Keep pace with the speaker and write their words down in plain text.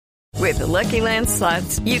With the Lucky Land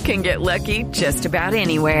Slots, you can get lucky just about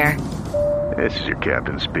anywhere. This is your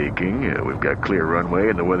captain speaking. We've got clear runway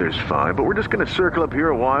and the weather's fine, but we're just going to circle up here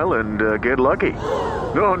a while and get lucky.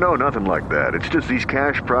 No, nothing like that. It's just these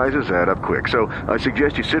cash prizes add up quick. So I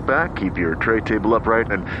suggest you sit back, keep your tray table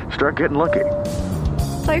upright, and start getting lucky.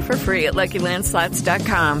 Play for free at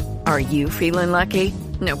LuckyLandSlots.com. Are you feeling lucky?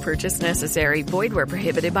 No purchase necessary. Void where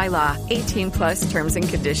prohibited by law. 18+ terms and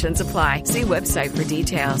conditions apply. See website for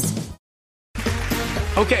details.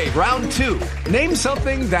 Okay, round two. Name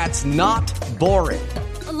something that's not boring.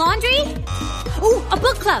 A laundry? Ooh, a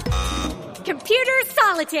book club. Computer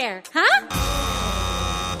solitaire, huh?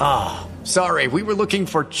 Ah, sorry, we were looking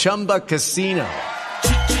for Chumba Casino.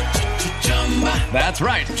 That's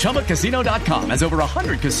right, ChumbaCasino.com has over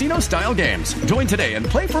 100 casino-style games. Join today and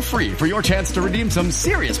play for free for your chance to redeem some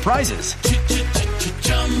serious prizes.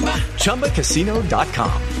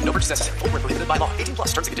 ChumbaCasino.com. No purchase necessary. Void where prohibited by law. 18+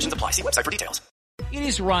 terms and conditions apply. See website for details. It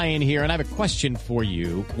is Ryan here, and I have a question for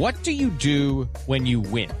you. What do you do when you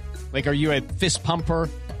win? Like, are you a fist pumper,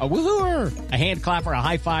 a woo-hooer, a hand clapper, a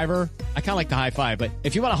high-fiver? I kind of like the high-five, but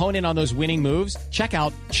if you want to hone in on those winning moves, check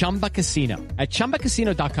out Chumba Casino. At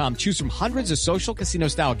ChumbaCasino.com, choose from hundreds of social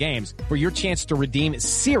casino-style games for your chance to redeem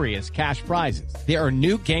serious cash prizes. There are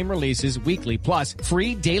new game releases weekly, plus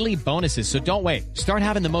free daily bonuses, so don't wait. Start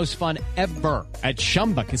having the most fun ever at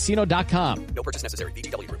ChumbaCasino.com. No purchase necessary.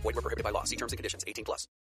 VGW Group. Void where prohibited by law. See terms and conditions. 18+.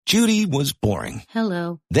 Judy was boring.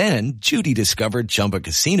 Hello. Then Judy discovered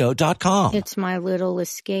ChumbaCasino.com. It's my little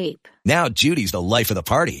escape. Now Judy's the life of the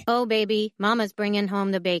party. Oh, baby, mama's bringing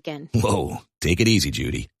home the bacon. Whoa, take it easy,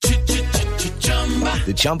 Judy.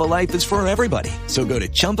 The Chumba life is for everybody. So go to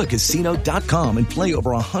ChumbaCasino.com and play over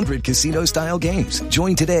 100 casino-style games.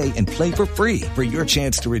 Join today and play for free for your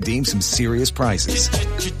chance to redeem some serious prizes.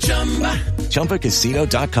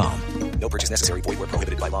 ChumbaCasino.com. No purchase necessary. Void where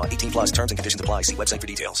prohibited by law. 18+ terms and conditions apply. See website for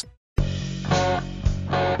details.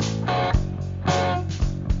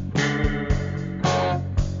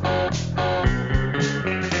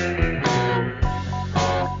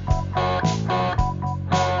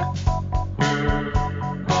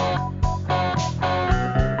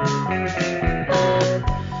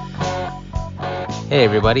 Hey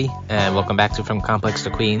everybody, and welcome back to From Complex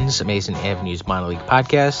to Queens, Amazing Avenues Minor League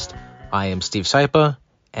Podcast. I am Steve Sypa,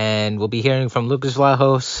 and we'll be hearing from Lucas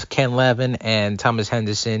Vlahos, Ken Levin, and Thomas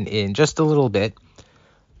Henderson in just a little bit.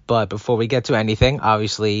 But before we get to anything,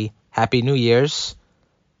 obviously, Happy New Year's,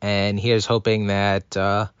 and here's hoping that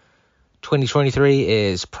 2023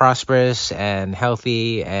 is prosperous and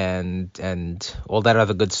healthy and all that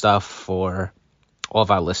other good stuff for all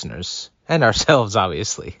of our listeners, and ourselves,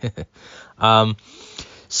 obviously.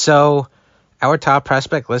 So our top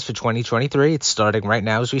prospect list for 2023, it's starting right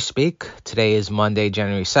now as we speak. Today is Monday,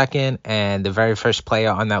 January 2nd, and the very first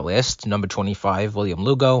player on that list, number 25, William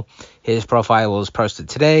Lugo, his profile was posted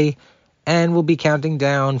today, and we'll be counting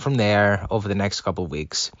down from there over the next couple of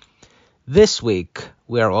weeks. This week,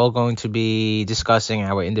 we are all going to be discussing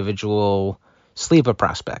our individual sleeper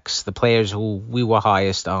prospects, the players who we were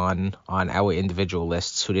highest on our individual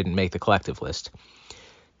lists who didn't make the collective list.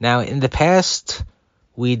 Now, in the past,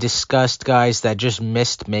 we discussed guys that just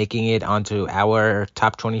missed making it onto our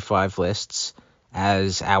top 25 lists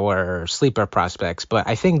as our sleeper prospects. But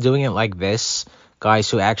I think doing it like this, guys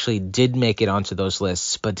who actually did make it onto those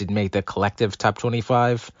lists but didn't make the collective top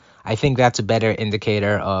 25, I think that's a better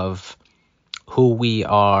indicator of who we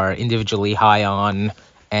are individually high on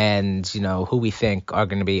and, you know, who we think are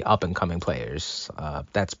going to be up-and-coming players.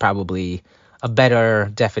 That's probably a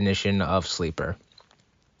better definition of sleeper.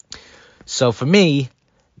 So for me,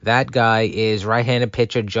 that guy is right-handed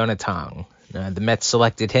pitcher Jonah Tong. The Mets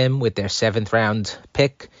selected him with their 7th-round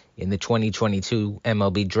pick in the 2022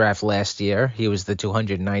 MLB draft last year. He was the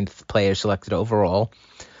 209th player selected overall.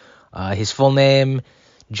 His full name,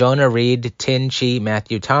 Jonah Reed Tin Chi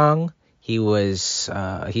Matthew Tong. He is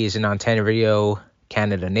an Ontario,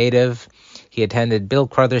 Canada native. He attended Bill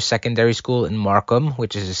Crothers Secondary School in Markham,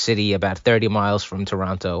 which is a city about 30 miles from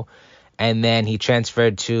Toronto. And then he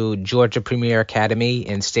transferred to Georgia Premier Academy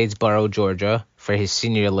in Statesboro, Georgia, for his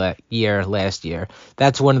senior year last year.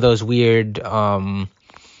 That's one of those weird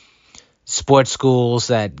sports schools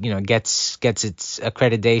that, you know, gets its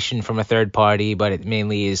accreditation from a third party, but it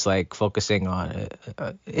mainly is like focusing on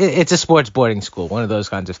it's a sports boarding school, one of those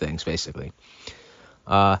kinds of things, basically.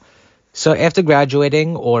 So after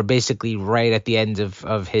graduating, or basically right at the end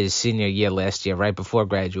of his senior year last year, right before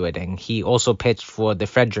graduating, he also pitched for the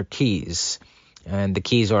Frederick Keys. And the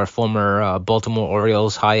Keys are a former Baltimore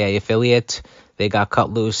Orioles High A affiliate. They got cut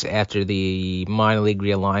loose after the minor league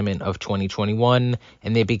realignment of 2021,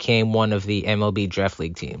 and they became one of the MLB Draft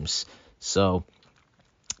League teams. So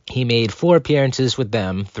he made 4 appearances with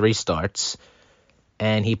them, 3 starts,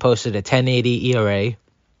 and he posted a 10.80 ERA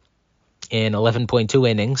in 11.2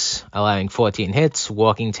 innings, allowing 14 hits,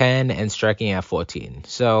 walking 10, and striking out 14.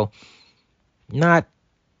 So not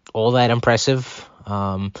all that impressive,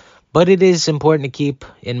 but it is important to keep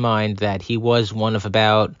in mind that he was one of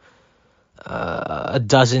about a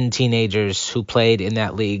dozen teenagers who played in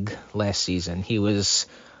that league last season. He was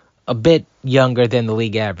a bit younger than the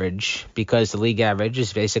league average, because the league average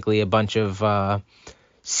is basically a bunch of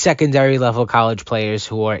secondary level college players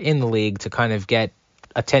who are in the league to kind of get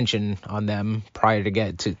attention on them prior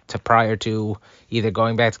to either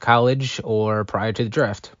going back to college or prior to the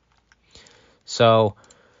draft. So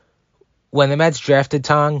when the Mets drafted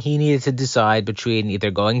Tong, he needed to decide between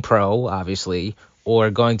either going pro, obviously,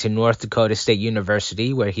 or going to North Dakota State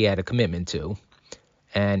University, where he had a commitment to.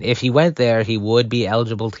 And if he went there, he would be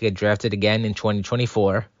eligible to get drafted again in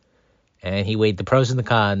 2024. And he weighed the pros and the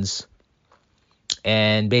cons.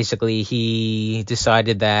 And basically, he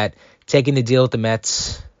decided that taking the deal with the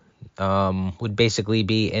Mets would basically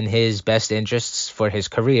be in his best interests for his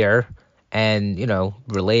career and,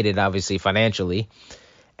 related, obviously, financially.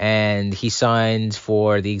 And he signed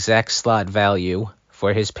for the exact slot value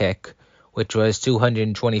for his pick, which was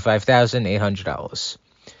 $225,800.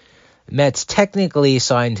 Mets technically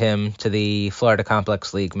signed him to the Florida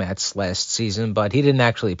Complex League Mets last season, but he didn't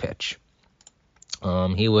actually pitch.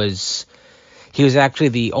 He was actually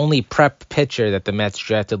the only prep pitcher that the Mets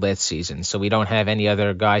drafted last season, so we don't have any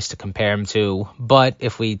other guys to compare him to. But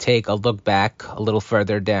if we take a look back a little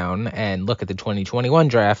further down and look at the 2021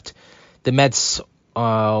 draft, the Mets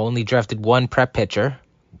only drafted one prep pitcher,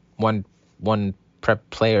 one prep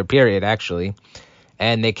player, period, actually.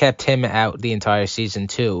 And they kept him out the entire season,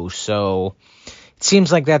 too. So it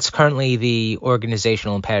seems like that's currently the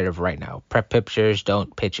organizational imperative right now. Prep pitchers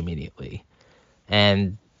don't pitch immediately.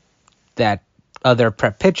 And that other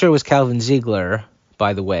prep pitcher was Calvin Ziegler,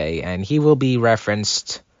 by the way, and he will be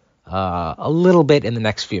referenced a little bit in the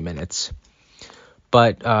next few minutes.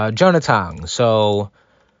 But Jonah Tong, so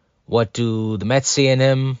what do the Mets see in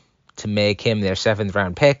him to make him their 7th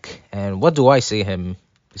round pick? And what do I see in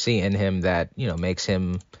him that,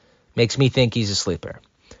 makes me think he's a sleeper?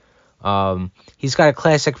 He's got a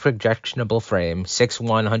classic projectionable frame, 6'1",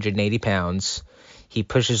 180 pounds. He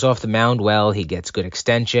pushes off the mound well. He gets good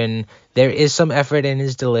extension. There is some effort in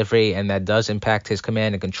his delivery, and that does impact his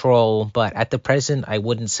command and control. But at the present, I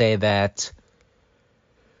wouldn't say that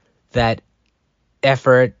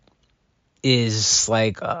effort is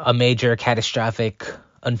like a major catastrophic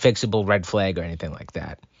unfixable red flag or anything like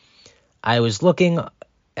that. I was looking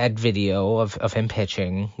at video of him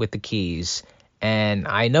pitching with the keys, and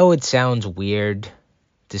I know it sounds weird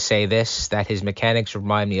to say this, that his mechanics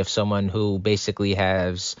remind me of someone who basically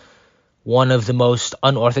has one of the most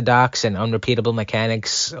unorthodox and unrepeatable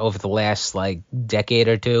mechanics over the last decade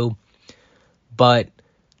or two. But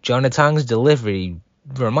Jonah Tong's delivery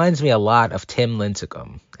reminds me a lot of Tim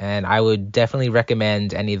Lincecum, and I would definitely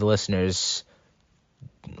recommend any of the listeners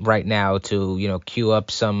right now to, queue up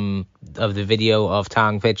some of the video of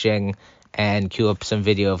Tong pitching and queue up some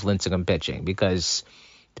video of Lincecum pitching, because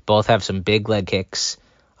both have some big leg kicks,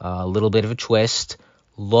 a little bit of a twist,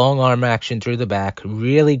 long arm action through the back,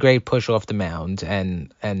 really great push off the mound,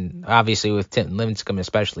 and obviously with Tim Lincecum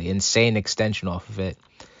especially, insane extension off of it,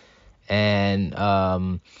 and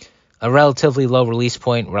a relatively low release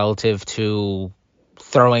point relative to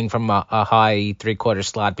throwing from a high 3/4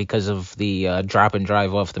 slot because of the drop and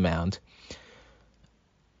drive off the mound.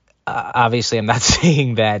 Obviously, I'm not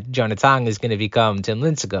saying that Jonah Tong is going to become Tim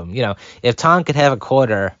Lincecum. If Tong could have a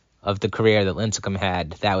quarter of the career that Lincecum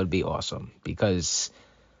had, that would be awesome, because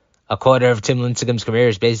a quarter of Tim Lincecum's career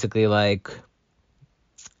is basically like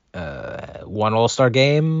one All-Star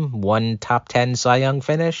game, one top 10 Cy Young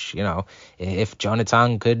finish. If Jonah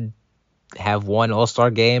Tong could have one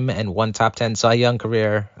All-Star game and one top 10 Cy Young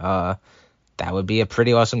career, that would be a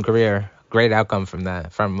pretty awesome career. Great outcome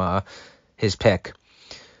from his pick.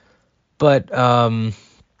 But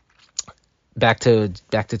back to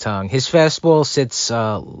Tong. His fastball sits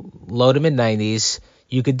low to mid-90s.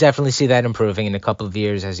 You could definitely see that improving in a couple of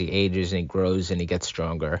years as he ages and he grows and he gets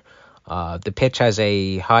stronger. The pitch has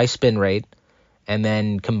a high spin rate, and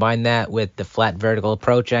then combine that with the flat vertical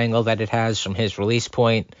approach angle that it has from his release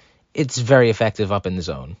point, it's very effective up in the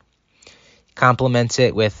zone. Complements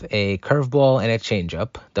it with a curveball and a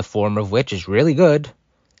changeup, the former of which is really good,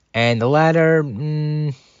 and the latter,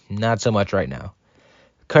 not so much right now.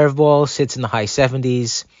 Curveball sits in the high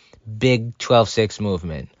 70s, big 12-6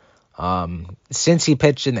 movement. Since he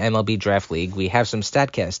pitched in the MLB Draft League, we have some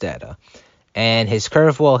StatCast data, and his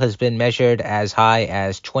curveball has been measured as high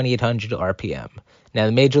as 2,800 RPM. Now,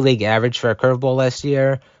 the major league average for a curveball last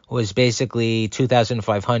year was basically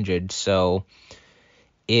 2,500, so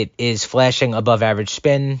it is flashing above average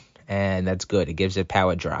spin, and that's good. It gives it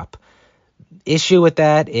power drop. Issue with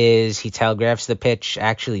that is he telegraphs the pitch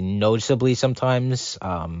actually noticeably sometimes.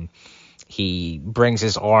 He brings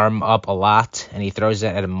his arm up a lot, and he throws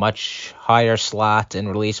it at a much higher slot and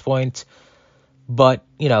release point. But,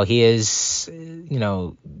 he is,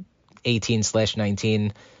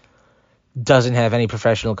 18/19, doesn't have any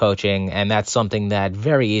professional coaching, and that's something that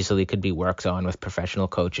very easily could be worked on with professional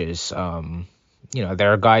coaches.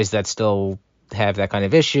 There are guys that still have that kind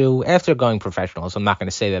of issue after going professional, so I'm not going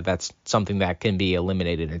to say that that's something that can be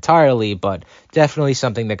eliminated entirely, but definitely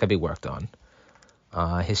something that could be worked on.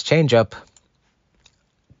 His changeup,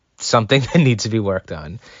 something that needs to be worked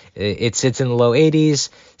on. It sits in the low 80s,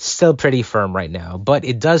 still pretty firm right now, but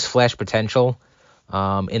it does flash potential.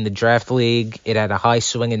 In the draft league, it had a high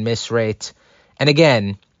swing and miss rate. And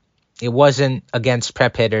again, it wasn't against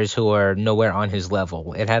prep hitters who are nowhere on his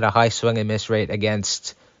level. It had a high swing and miss rate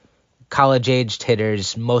against college-aged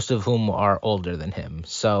hitters, most of whom are older than him.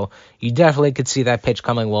 So you definitely could see that pitch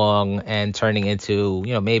coming along and turning into,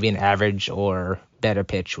 maybe an average or better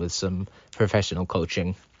pitch with some professional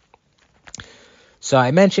coaching. So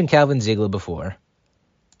I mentioned Calvin Ziegler before,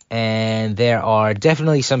 and there are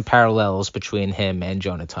definitely some parallels between him and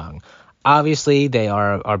Jonah Tong. Obviously, they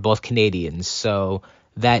are both Canadians, so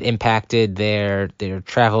that impacted their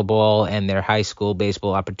travel ball and their high school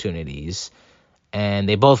baseball opportunities. And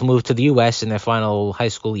they both moved to the U.S. in their final high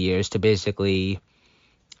school years to basically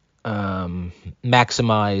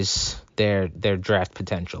maximize their draft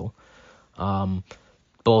potential.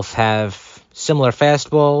 Both have similar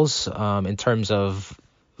fastballs in terms of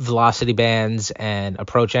velocity bands and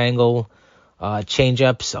approach angle.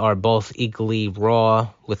 Changeups are both equally raw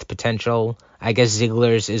with potential. I guess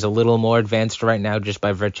Ziegler's is a little more advanced right now just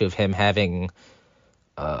by virtue of him having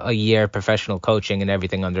a year of professional coaching and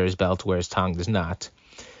everything under his belt, whereas Tong does not.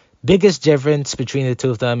 Biggest difference between the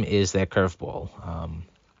two of them is their curveball.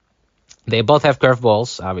 They both have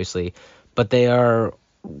curveballs, obviously, but they are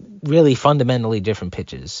really fundamentally different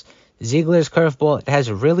pitches. Ziegler's curveball, it has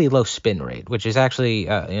a really low spin rate, which is actually,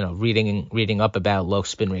 reading up about low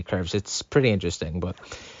spin rate curves. It's pretty interesting, but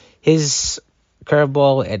his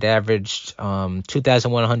curveball, it averaged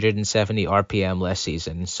 2,170 RPM last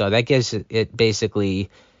season. So that gives it basically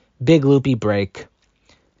big loopy break.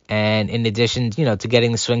 And in addition, to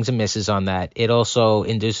getting the swings and misses on that, it also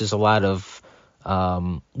induces a lot of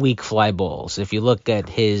weak fly balls. If you look at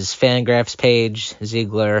his Fangraphs page,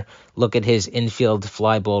 Ziegler, look at his infield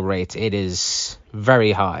fly ball rate. It is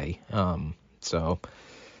very high. So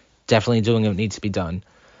definitely doing what needs to be done.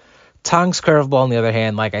 Tong's curveball, on the other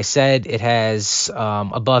hand, like I said, it has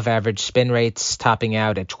above average spin rates, topping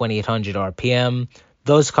out at 2,800 RPM.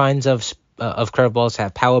 Those kinds of curveballs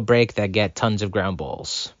have power break that get tons of ground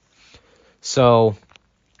balls. So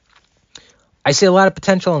I see a lot of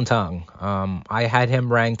potential in Tong. I had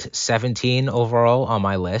him ranked 17 overall on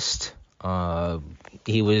my list.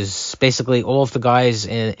 He was basically all of the guys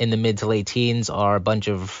in the mid to late teens are a bunch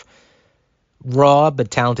of raw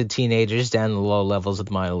but talented teenagers down in the low levels of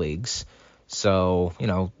the minor leagues. So,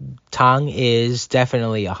 Tong is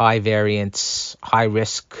definitely a high variance, high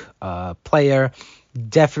risk player.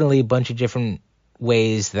 Definitely a bunch of different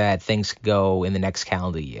ways that things could go in the next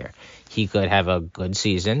calendar year. He could have a good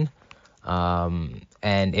season.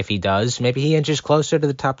 And if he does, maybe he inches closer to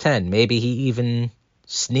the top 10. Maybe he even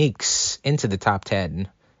sneaks into the top 10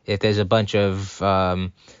 if there's a bunch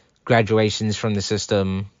of graduations from the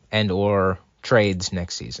system and or trades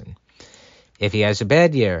next season. If he has a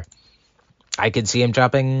bad year, I could see him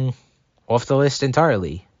dropping off the list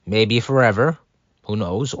entirely. Maybe forever, who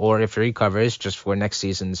knows, or if he recovers just for next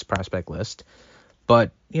season's prospect list.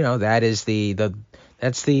 But, that is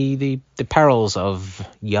that's the perils of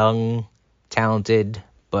young, talented,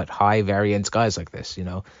 but high variance guys like this.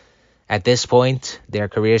 At this point, their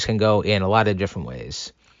careers can go in a lot of different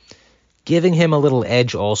ways. Giving him a little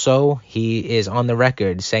edge also, he is on the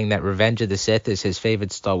record saying that Revenge of the Sith is his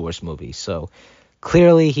favorite Star Wars movie. So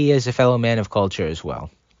clearly he is a fellow man of culture as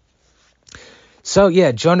well. So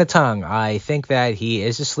yeah, Jonah Tong, I think that he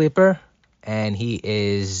is a sleeper, and he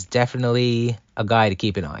is definitely a guy to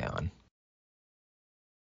keep an eye on.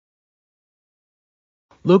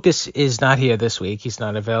 Lucas is not here this week. He's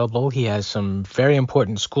not available. He has some very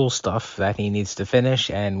important school stuff that he needs to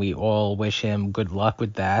finish, and we all wish him good luck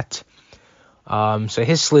with that. So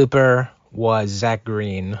his sleeper was Zach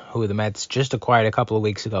Green, who the Mets just acquired a couple of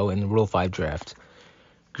weeks ago in the Rule 5 draft.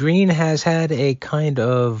 Green has had a kind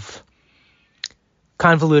of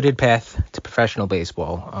convoluted path to professional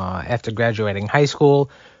baseball. After graduating high school,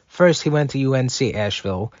 first he went to UNC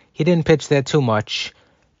Asheville. He didn't pitch there too much,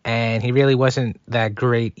 and he really wasn't that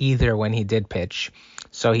great either when he did pitch.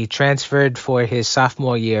 So he transferred for his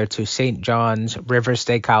sophomore year to St. John's River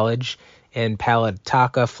State College in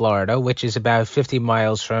Palatka, Florida, which is about 50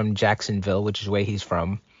 miles from Jacksonville, which is where he's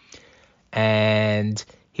from. And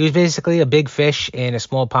he was basically a big fish in a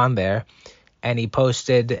small pond there, and he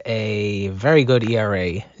posted a very good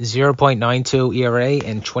ERA, 0.92 ERA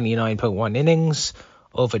in 29.1 innings,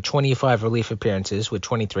 over 25 relief appearances with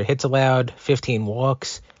 23 hits allowed, 15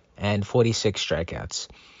 walks, and 46 strikeouts.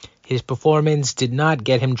 His performance did not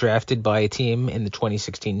get him drafted by a team in the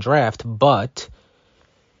 2016 draft, but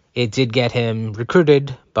it did get him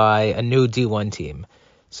recruited by a new D1 team.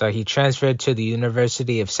 So he transferred to the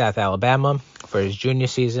University of South Alabama for his junior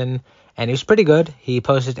season, and he was pretty good. He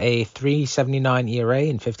posted a 3.79 ERA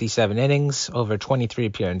in 57 innings, over 23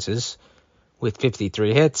 appearances, with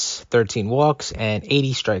 53 hits, 13 walks, and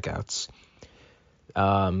 80 strikeouts.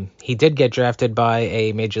 He did get drafted by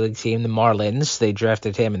a major league team, the Marlins. They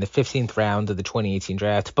drafted him in the 15th round of the 2018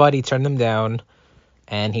 draft, but he turned them down,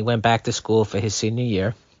 and he went back to school for his senior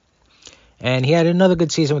year. And he had another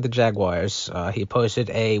good season with the Jaguars. He posted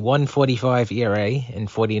a 1.45 ERA in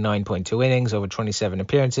 49.2 innings over 27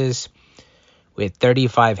 appearances, with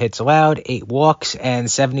 35 hits allowed, 8 walks, and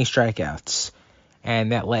 70 strikeouts.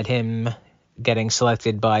 And that led him getting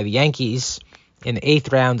selected by the Yankees in the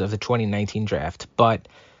 8th round of the 2019 draft. But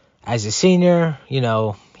as a senior,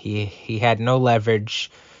 he had no leverage,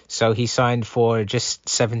 so he signed for just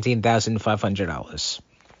 $17,500.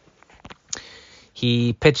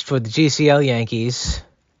 He pitched for the GCL Yankees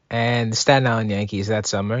and the Staten Island Yankees that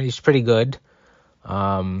summer. He's pretty good.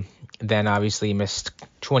 Then obviously he missed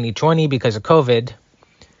 2020 because of COVID.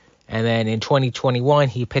 And then in 2021,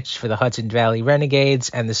 he pitched for the Hudson Valley Renegades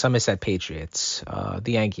and the Somerset Patriots,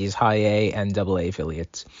 the Yankees' high A and double A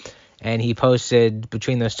affiliates. And he posted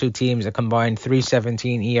between those two teams a combined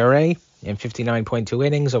 3.17 ERA in 59.2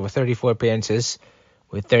 innings over 34 appearances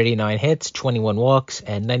with 39 hits, 21 walks,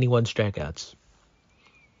 and 91 strikeouts.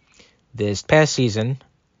 This past season,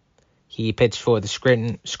 he pitched for the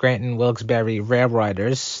Scranton Wilkes-Barre Rail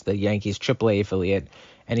Riders, the Yankees' AAA affiliate,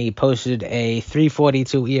 and he posted a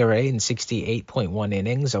 3.42 ERA in 68.1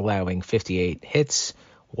 innings, allowing 58 hits,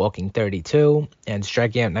 walking 32, and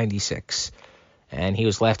striking out 96. And he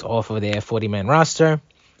was left off of their 40-man roster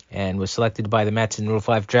and was selected by the Mets in Rule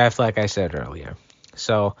 5 draft, like I said earlier.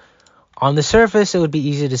 So, on the surface, it would be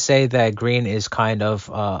easy to say that Green is kind of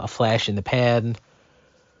a flash in the pan,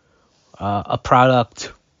 a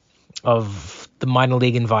product of the minor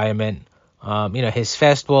league environment. His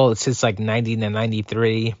fastball, it sits like 90 to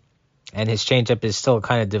 93, and his changeup is still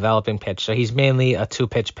kind of developing pitch. So he's mainly a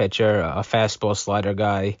two-pitch pitcher, a fastball slider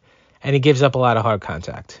guy, and he gives up a lot of hard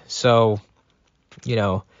contact. So,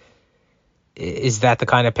 is that the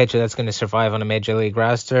kind of pitcher that's going to survive on a major league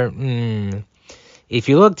roster? If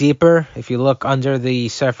you look deeper, if you look under the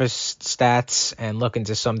surface stats and look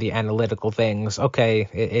into some of the analytical things, okay,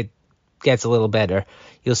 it gets a little better.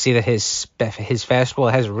 You'll see that his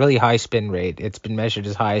fastball has a really high spin rate. It's been measured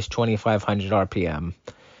as high as 2,500 RPM.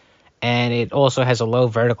 And it also has a low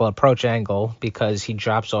vertical approach angle because he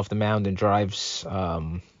drops off the mound and drives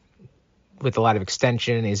with a lot of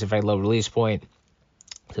extension. He has a very low release point.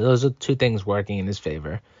 So those are two things working in his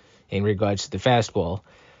favor in regards to the fastball.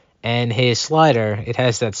 And his slider, it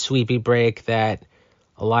has that sweepy break that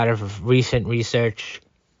a lot of recent research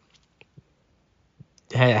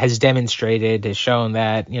has demonstrated, has shown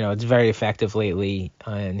that, it's very effective lately,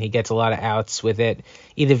 and he gets a lot of outs with it,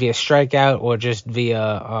 either via strikeout or just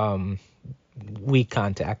via weak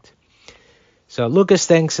contact. So Lucas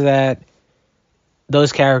thinks that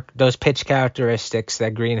those pitch characteristics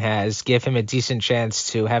that Green has give him a decent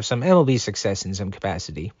chance to have some MLB success in some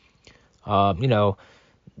capacity.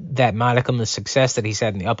 That modicum of success that he's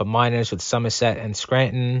had in the upper minors with Somerset and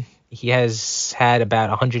Scranton, he has had about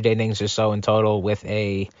 100 innings or so in total with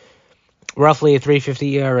roughly a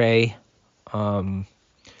 3.50 ERA,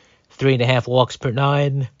 3.5 walks per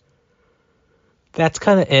 9. That's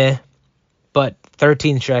kind of but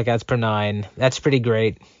 13 strikeouts per 9, that's pretty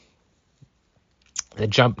great. The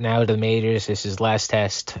jump now to the majors is his last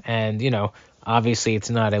test, and, obviously it's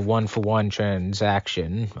not a one-for-one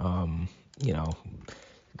transaction.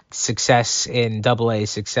 Success in AA,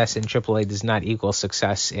 success in AAA does not equal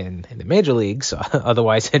success in the major leagues.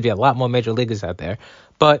 Otherwise, there'd be a lot more major leaguers out there.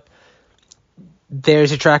 But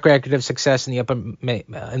there's a track record of success in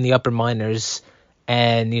the upper minors,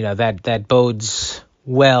 and that bodes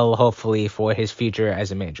well, hopefully, for his future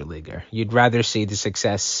as a major leaguer. You'd rather see the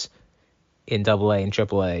success in AA and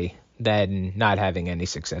AAA than not having any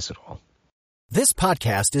success at all. This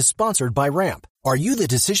podcast is sponsored by Ramp. Are you the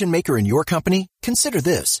decision maker in your company? Consider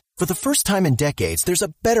this. For the first time in decades, there's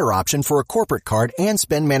a better option for a corporate card and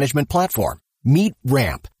spend management platform. Meet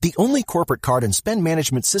Ramp, the only corporate card and spend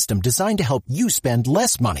management system designed to help you spend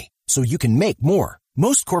less money so you can make more.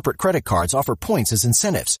 Most corporate credit cards offer points as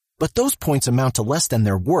incentives, but those points amount to less than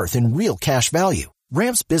their worth in real cash value.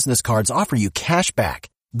 Ramp's business cards offer you cash back,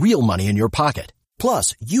 real money in your pocket.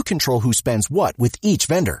 Plus, you control who spends what with each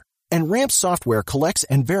vendor. And Ramp software collects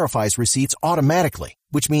and verifies receipts automatically,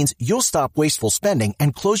 which means you'll stop wasteful spending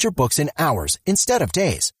and close your books in hours instead of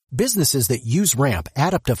days. Businesses that use Ramp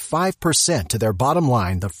add up to 5% to their bottom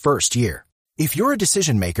line the first year. If you're a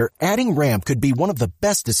decision maker, adding Ramp could be one of the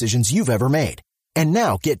best decisions you've ever made. And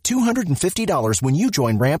now get $250 when you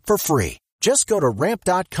join Ramp for free. Just go to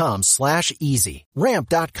ramp.com/easy.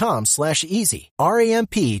 Ramp.com/easy.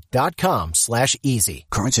 RAMP.com/easy.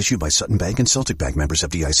 Cards issued by Sutton Bank and Celtic Bank, members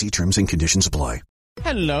FDIC. Terms and conditions apply.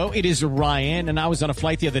 Hello, it is Ryan, and I was on a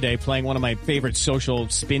flight the other day playing one of my favorite social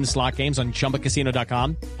spin slot games on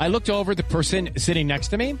ChumbaCasino.com. I looked over at the person sitting next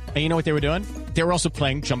to me, and you know what they were doing? They were also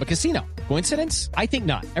playing Chumba Casino. Coincidence? I think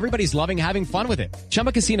not. Everybody's loving having fun with it.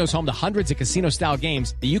 Chumba Casino is home to hundreds of casino-style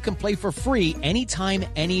games that you can play for free anytime,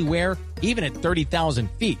 anywhere, even at 30,000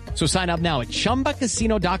 feet. So sign up now at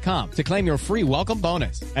ChumbaCasino.com to claim your free welcome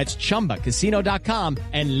bonus. That's ChumbaCasino.com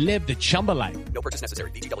and live the Chumba life. No purchase necessary.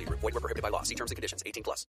 VGW. Void where prohibited by law. See terms and conditions.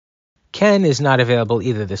 18+. Ken is not available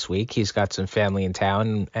either this week. He's got some family in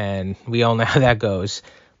town, and we all know how that goes.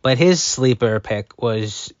 But his sleeper pick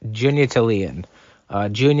was Junior Talian.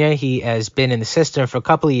 Junior, he has been in the system for a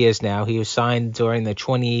couple of years now. He was signed during the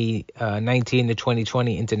 2019 to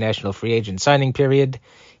 2020 international free agent signing period.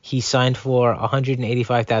 He signed for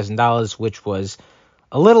 $185,000, which was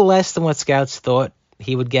a little less than what scouts thought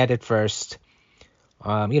he would get at first.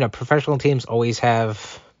 Professional teams always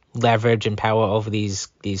have leverage and power over these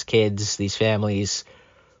kids, these families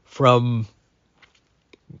from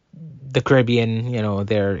the Caribbean.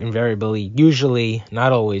 They're invariably, usually,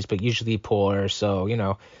 not always, but usually poor. So,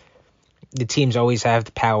 the teams always have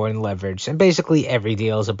the power and leverage. And basically every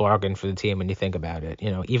deal is a bargain for the team when you think about it.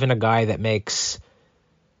 Even a guy that makes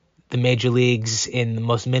the major leagues in the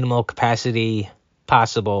most minimal capacity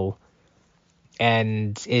possible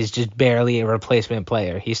and is just barely a replacement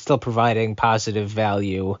player, he's still providing positive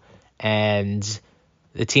value, and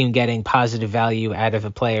the team getting positive value out of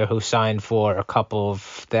a player who signed for a couple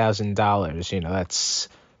of $1,000s.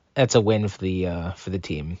 That's a win for the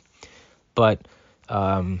team. But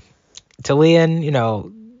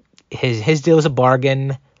Talian, his deal is a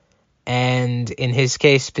bargain, and in his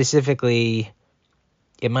case specifically,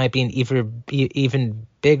 it might be an even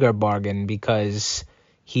bigger bargain because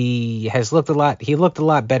he has looked a lot. He looked a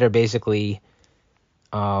lot better, basically,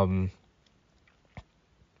 when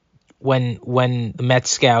the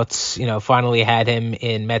Mets scouts, finally had him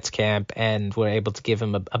in Mets camp and were able to give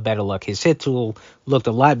him a better look. His hit tool looked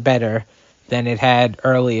a lot better than it had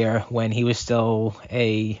earlier when he was still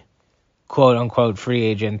a quote-unquote free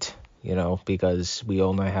agent, because we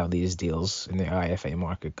all know how these deals in the IFA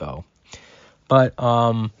market go. But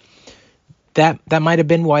that might have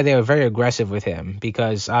been why they were very aggressive with him,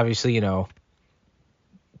 because obviously,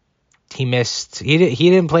 he missed. He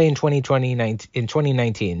didn't play in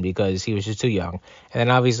 2019 because he was just too young, and then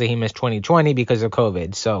obviously he missed 2020 because of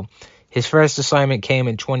COVID. So his first assignment came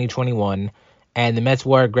in 2021, and the Mets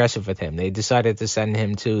were aggressive with him. They decided to send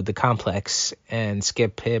him to the complex and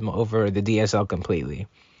skip him over the DSL completely.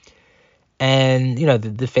 And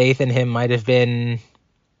the faith in him might have been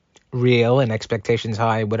real and expectations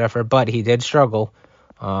high, whatever, but he did struggle.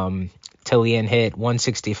 Talian hit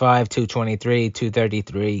 165, 223,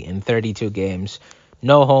 233 in 32 games.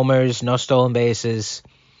 No homers, no stolen bases,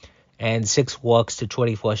 and 6 walks to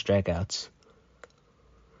 24 strikeouts.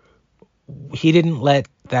 He didn't let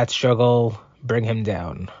that struggle bring him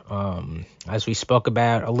down. As we spoke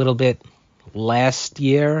about a little bit last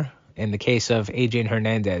year in the case of Adrian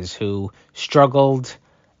Hernandez, who struggled,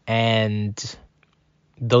 and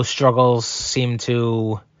those struggles seem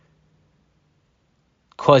to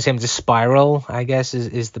cause him to spiral, I guess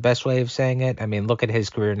is the best way of saying it. I mean, look at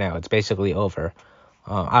his career now. It's basically over.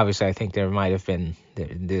 Obviously, I think there might have been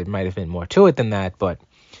more to it than that, but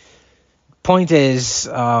point is,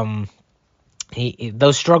 those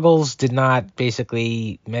struggles did not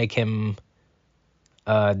basically make him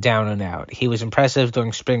down and out. He was impressive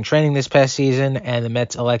during spring training this past season, and the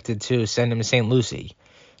Mets elected to send him to St. Lucie.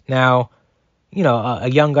 Now,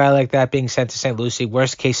 a young guy like that being sent to St. Lucie,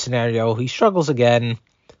 worst case scenario, he struggles again.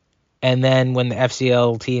 And then when the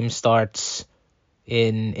FCL team starts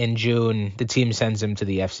in June, the team sends him to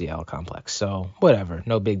the FCL complex. So whatever,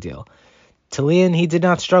 no big deal. Taillon, he did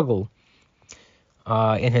not struggle.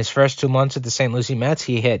 In his first 2 months at the St. Lucie Mets,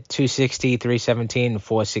 he hit 260, 317,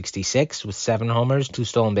 466 with 7 homers, 2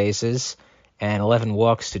 stolen bases, and 11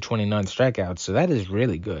 walks to 29 strikeouts. So that is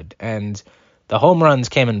really good. And the home runs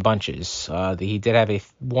came in bunches. He did have a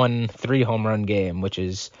 1-3 home run game, which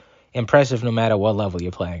is impressive no matter what level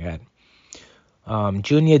you're playing at.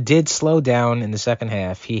 Junior did slow down in the second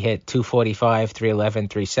half. He hit 245, 311,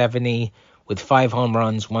 370 with 5 home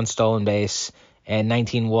runs, 1 stolen base, and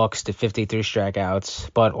 19 walks to 53 strikeouts.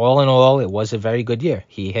 But all in all, it was a very good year.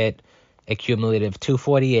 He hit a cumulative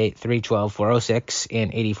 248, 312, 406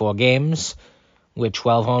 in 84 games with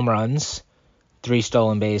 12 home runs, 3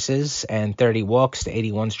 stolen bases, and 30 walks to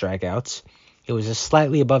 81 strikeouts. It was a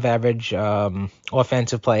slightly above average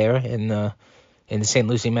offensive player in the St.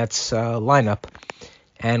 Lucie Mets lineup,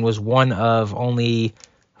 and was one of only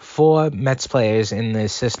 4 Mets players in the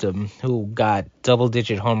system who got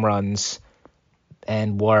double-digit home runs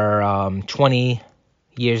and were 20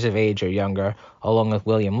 years of age or younger, along with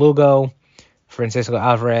William Lugo, Francisco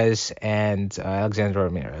Alvarez, and Alexander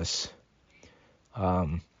Ramirez.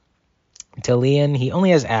 Taillon, he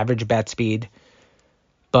only has average bat speed,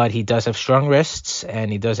 but he does have strong wrists,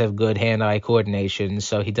 and he does have good hand-eye coordination,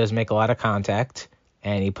 so he does make a lot of contact,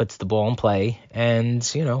 and he puts the ball in play. And,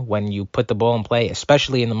 when you put the ball in play,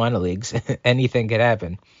 especially in the minor leagues, anything could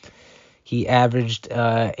happen. He averaged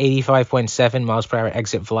 85.7 miles per hour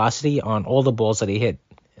exit velocity on all the balls that he hit.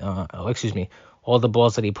 All the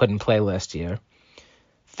balls that he put in play last year.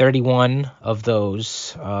 31 of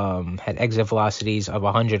those had exit velocities of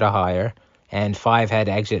 100 or higher, and 5 had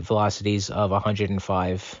exit velocities of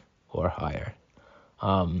 105 or higher.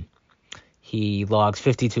 He logs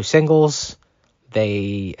 52 singles.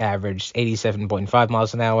 They averaged 87.5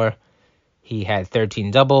 miles an hour. He had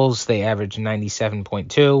 13 doubles. They averaged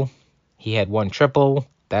 97.2. He had 1 triple.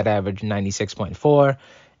 That averaged 96.4.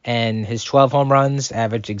 And his 12 home runs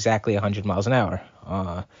averaged exactly 100 miles an hour.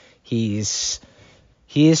 He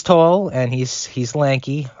is tall, and he's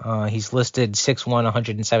lanky. He's listed 6'1",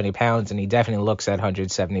 170 pounds, and he definitely looks at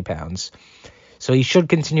 170 pounds. So he should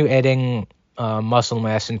continue adding muscle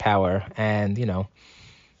mass and power, and,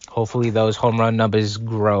 hopefully those home run numbers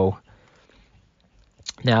grow.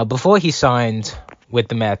 Now, before he signed with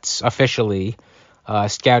the Mets officially,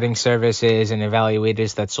 scouting services and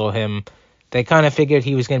evaluators that saw him, they kind of figured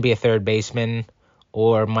he was going to be a third baseman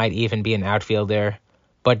or might even be an outfielder.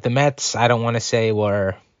 But the Mets, I don't want to say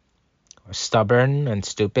were stubborn and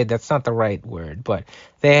stupid. That's not the right word, but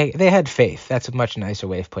they had faith. That's a much nicer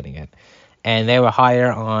way of putting it. And they were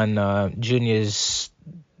higher on Junior's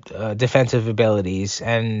defensive abilities.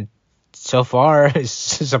 And so far,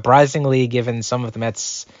 surprisingly, given some of the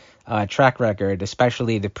Mets' track record,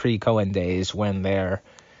 especially the pre-Cohen days when their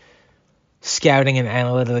scouting and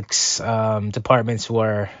analytics departments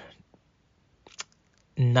were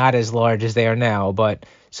not as large as they are now, but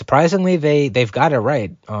surprisingly they've got it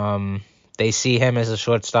right. They see him as a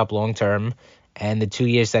shortstop long term, and the 2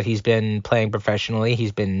 years that he's been playing professionally,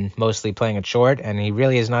 he's been mostly playing at short, and he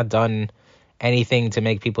really has not done anything to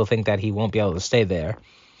make people think that he won't be able to stay there.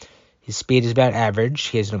 His speed is about average.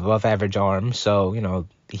 He has an above average arm, so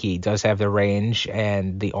he does have the range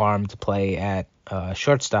and the arm to play at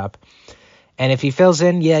shortstop. And if he fills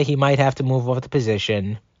in, he might have to move off the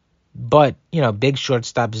position. But, big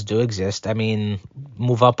shortstops do exist. I mean,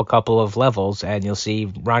 move up a couple of levels and you'll see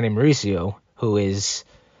Ronnie Mauricio, who is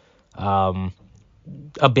a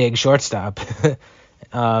big shortstop.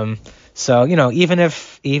 So, even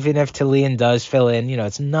if Taillon does fill in,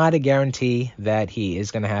 it's not a guarantee that he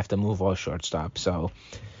is going to have to move off shortstop. So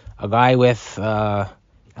a guy with, at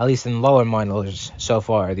least in lower minors so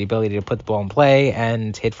far, the ability to put the ball in play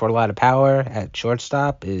and hit for a lot of power at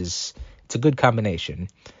shortstop it's a good combination.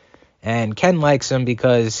 And Ken likes him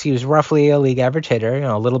because he was roughly a league average hitter,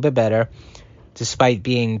 a little bit better, despite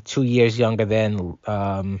being 2 years younger than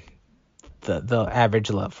the average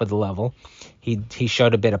for the level. He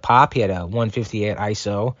showed a bit of pop. He had a 158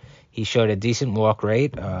 ISO. He showed a decent walk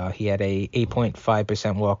rate. He had a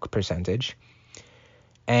 8.5% walk percentage.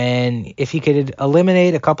 And if he could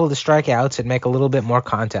eliminate a couple of the strikeouts and make a little bit more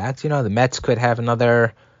contact, the Mets could have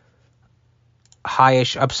another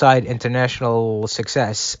highish upside international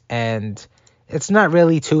success. And it's not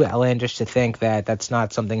really too outlandish to think that that's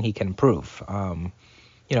not something he can improve.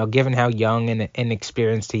 Given how young and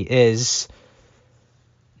inexperienced he is,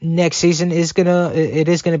 next season is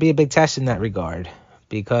gonna be a big test in that regard,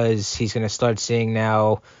 because he's gonna start seeing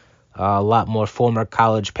now a lot more former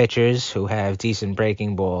college pitchers who have decent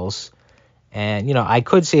breaking balls, And, I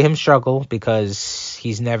could see him struggle because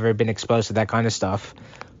he's never been exposed to that kind of stuff.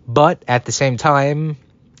 But at the same time,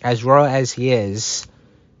 as raw as he is,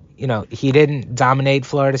 he didn't dominate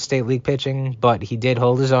Florida State League pitching, but he did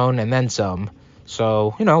hold his own and then some.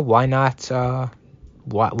 So, why not?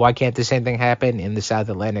 Why can't the same thing happen in the South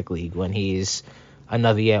Atlantic League when he's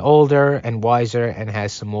another year older and wiser and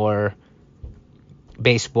has some more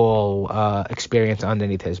baseball experience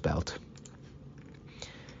underneath his belt?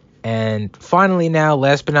 And finally now,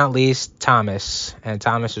 last but not least, Thomas. And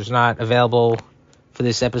Thomas was not available for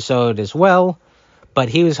this episode as well, but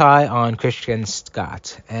he was high on Christian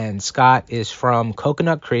Scott. And Scott is from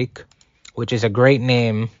Coconut Creek, which is a great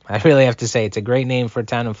name. I really have to say, it's a great name for a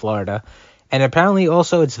town in Florida. And apparently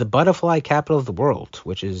also it's the butterfly capital of the world,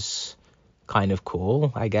 which is kind of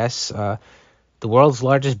cool, I guess. The world's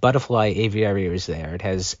largest butterfly aviary is there. It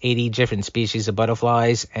has 80 different species of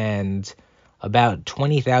butterflies and about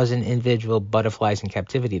 20,000 individual butterflies in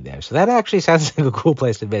captivity there. So that actually sounds like a cool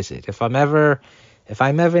place to visit. If I'm ever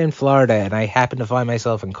in Florida and I happen to find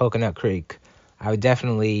myself in Coconut Creek, I would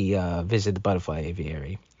definitely visit the butterfly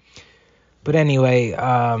aviary. But anyway,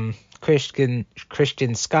 Christian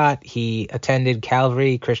Scott, he attended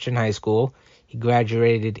Calvary Christian High School. He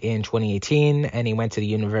graduated in 2018, and he went to the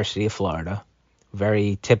University of Florida.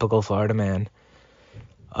 Very typical Florida man.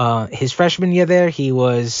 His freshman year there, he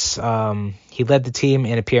led the team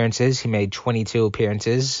in appearances. He made 22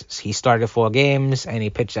 appearances. He started 4 games, and he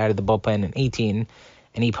pitched out of the bullpen in 18.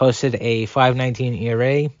 And he posted a .519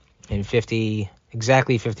 ERA in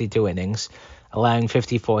exactly 52 innings, allowing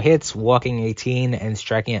 54 hits, walking 18, and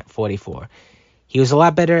striking at 44. He was a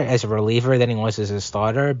lot better as a reliever than he was as a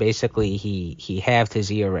starter. Basically, he halved his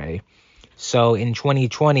ERA. So in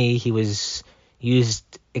 2020, he was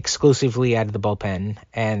used exclusively out of the bullpen,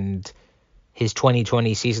 and his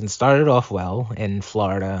 2020 season started off well in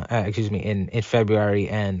Florida, in February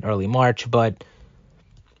and early March, but,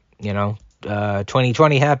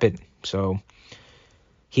 2020 happened, so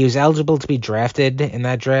he was eligible to be drafted in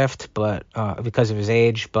that draft, but because of his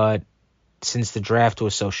age, but since the draft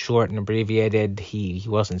was so short and abbreviated, he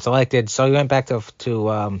wasn't selected, so he went back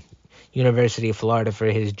to University of Florida for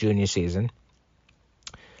his junior season.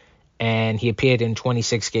 And he appeared in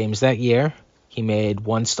 26 games that year. He made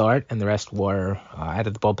 1 start, and the rest were out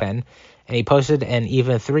of the bullpen. And he posted an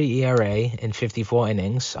even 3 ERA in 54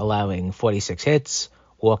 innings, allowing 46 hits,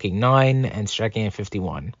 walking 9, and striking at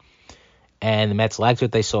 51. And the Mets liked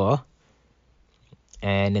what they saw.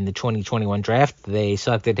 And in the 2021 draft, they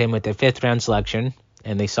selected him with their 5th round selection,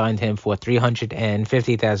 and they signed him for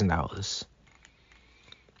 $350,000.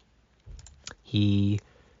 He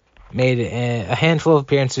made a handful of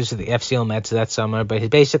appearances for the FCL Mets that summer, but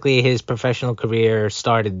basically his professional career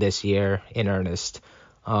started this year in earnest.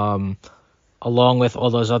 Along with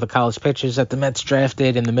all those other college pitchers that the Mets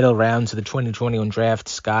drafted in the middle rounds of the 2021 draft,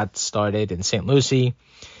 Scott started in St. Lucie.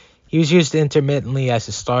 He was used intermittently as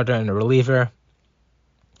a starter and a reliever.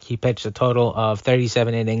 He pitched a total of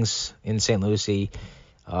 37 innings in St. Lucie,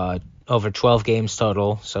 over 12 games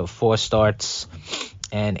total, so 4 starts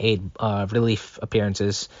and 8 relief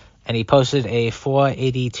appearances. And he posted a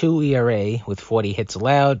 .482 ERA with 40 hits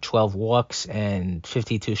allowed, 12 walks, and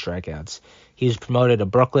 52 strikeouts. He was promoted to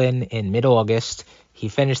Brooklyn in mid-August. He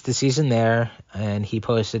finished the season there, and he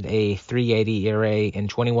posted a .380 ERA in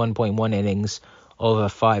 21.1 innings over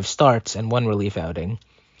 5 starts and 1 relief outing,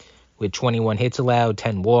 with 21 hits allowed,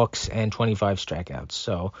 10 walks, and 25 strikeouts.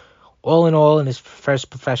 So all in all, in his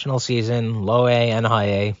first professional season, low A and high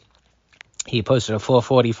A, he posted a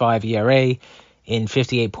 .445 ERA in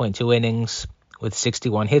 58.2 innings with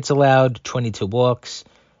 61 hits allowed, 22 walks,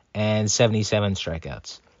 and 77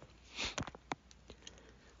 strikeouts.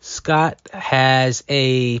 Scott has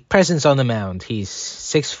a presence on the mound. He's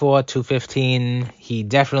 6'4", 215. He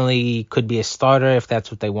definitely could be a starter if that's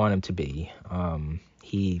what they want him to be.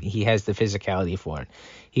 He has the physicality for it.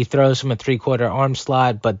 He throws from a 3/4 arm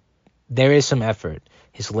slot, but there is some effort.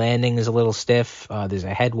 His landing is a little stiff. There's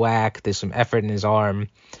a head whack. There's some effort in his arm.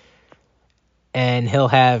 And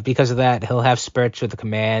because of that, he'll have spurts with the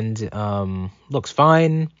command. Looks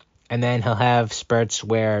fine. And then he'll have spurts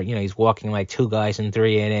where, he's walking like 2 guys in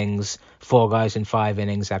 3 innings, 4 guys in 5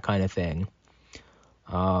 innings, that kind of thing.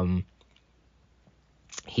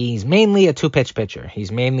 He's mainly a 2-pitch pitcher. He's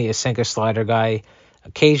mainly a sinker slider guy.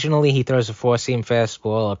 Occasionally he throws a 4-seam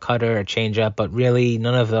fastball, a cutter, a changeup, but really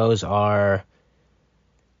none of those are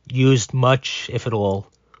used much, if at all.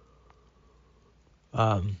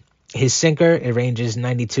 His sinker, it ranges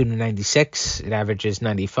 92 to 96. It averages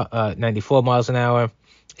 94 miles an hour.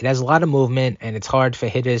 It has a lot of movement, and it's hard for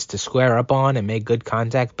hitters to square up on and make good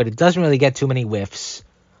contact, but it doesn't really get too many whiffs.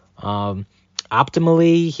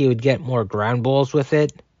 optimally, he would get more ground balls with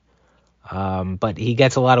it. But he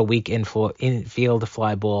gets a lot of weak infield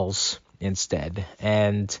fly balls instead.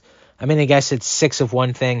 And, I mean, I guess it's 6 of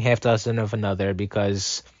one thing, half dozen of another,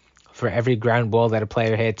 because for every ground ball that a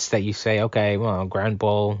player hits that you say, okay, well, ground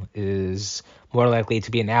ball is more likely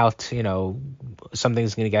to be an out,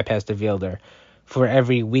 something's going to get past the fielder. For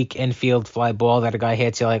every weak infield fly ball that a guy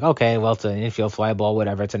hits, you're like, okay, well, it's an infield fly ball,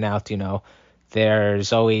 whatever, it's an out,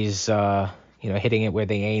 There's always, hitting it where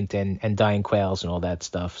they ain't and dying quails and all that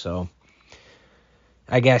stuff. So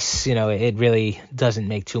I guess, it really doesn't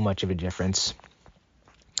make too much of a difference.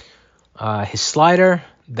 His slider,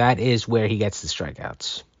 that is where he gets the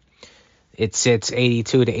strikeouts. It sits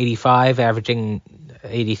 82 to 85, averaging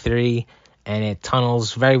 83, and it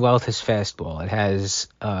tunnels very well with his fastball. It has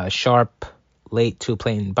sharp, late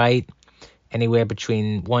two-plane bite, anywhere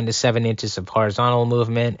between 1 to 7 inches of horizontal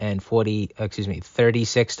movement and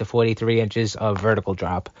 36 to 43 inches of vertical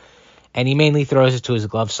drop. And he mainly throws it to his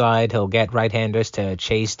glove side. He'll get right-handers to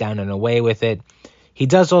chase down and away with it. He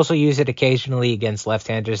does also use it occasionally against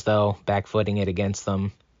left-handers, though, back-footing it against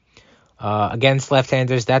them. Against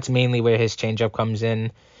left-handers, that's mainly where his changeup comes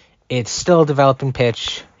in. It's still a developing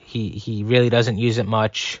pitch. He really doesn't use it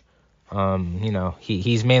much.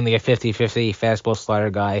 He's mainly a 50-50 fastball slider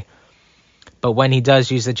guy. But when he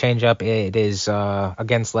does use the changeup, it is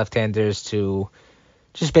against left-handers to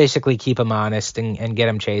just basically keep him honest and get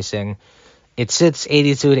him chasing. It sits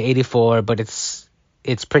 82 to 84, but it's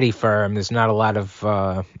pretty firm. There's not a lot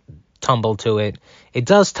of tumble to it. It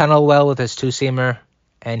does tunnel well with his two-seamer,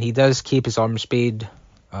 and he does keep his arm speed.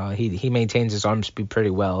 He maintains his arm speed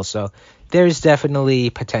pretty well. So there's definitely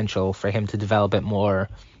potential for him to develop it more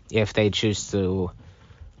if they choose to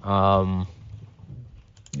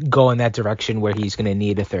go in that direction where he's going to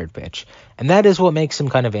need a third pitch. And that is what makes him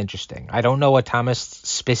kind of interesting. I don't know what Thomas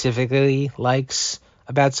specifically likes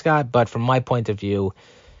about Scott, but from my point of view,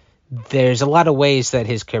 there's a lot of ways that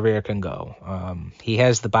his career can go. He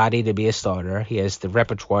has the body to be a starter. He has the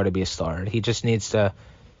repertoire to be a starter. He just needs to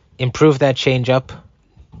improve that changeup,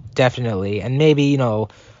 definitely, and maybe,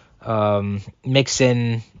 mix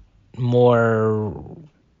in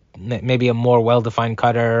maybe a more well-defined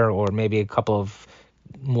cutter, or maybe a couple of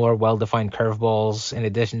more well-defined curveballs in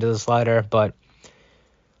addition to the slider. But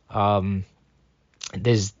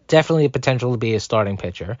there's definitely a potential to be a starting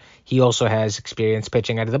pitcher. He also has experience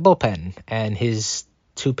pitching out of the bullpen, and his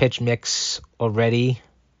two-pitch mix already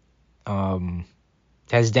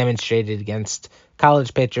has demonstrated against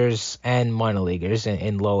college pitchers and minor leaguers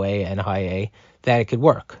in low A and high A that it could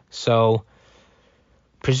work. So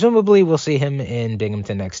presumably we'll see him in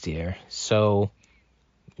Binghamton next year. So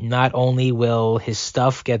not only will his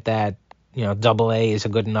stuff get that, double A is a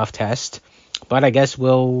good enough test, but I guess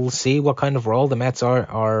we'll see what kind of role the Mets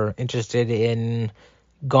are interested in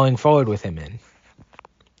going forward with him in.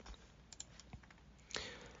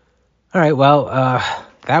 All right, well,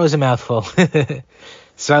 that was a mouthful.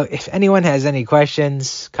 So if anyone has any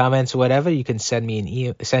questions, comments, or whatever, you can send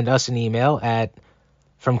us an email at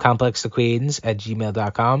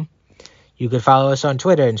fromcomplextoqueens@gmail.com. You can follow us on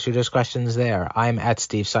Twitter and shoot us questions there. I'm at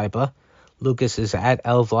Steve Sypa. Lucas is at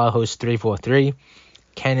LVlahos343.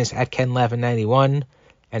 Ken is at KenLavin91.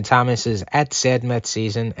 And Thomas is at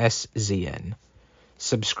SadMetsSeason, SZN.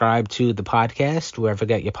 Subscribe to the podcast wherever you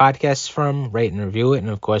get your podcasts from. Rate and review it. And,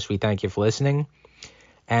 of course, we thank you for listening.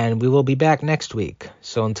 And we will be back next week.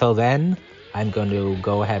 So until then, I'm going to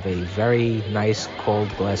go have a very nice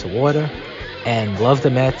cold glass of water. And love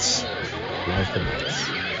the Mets. Love the Mets.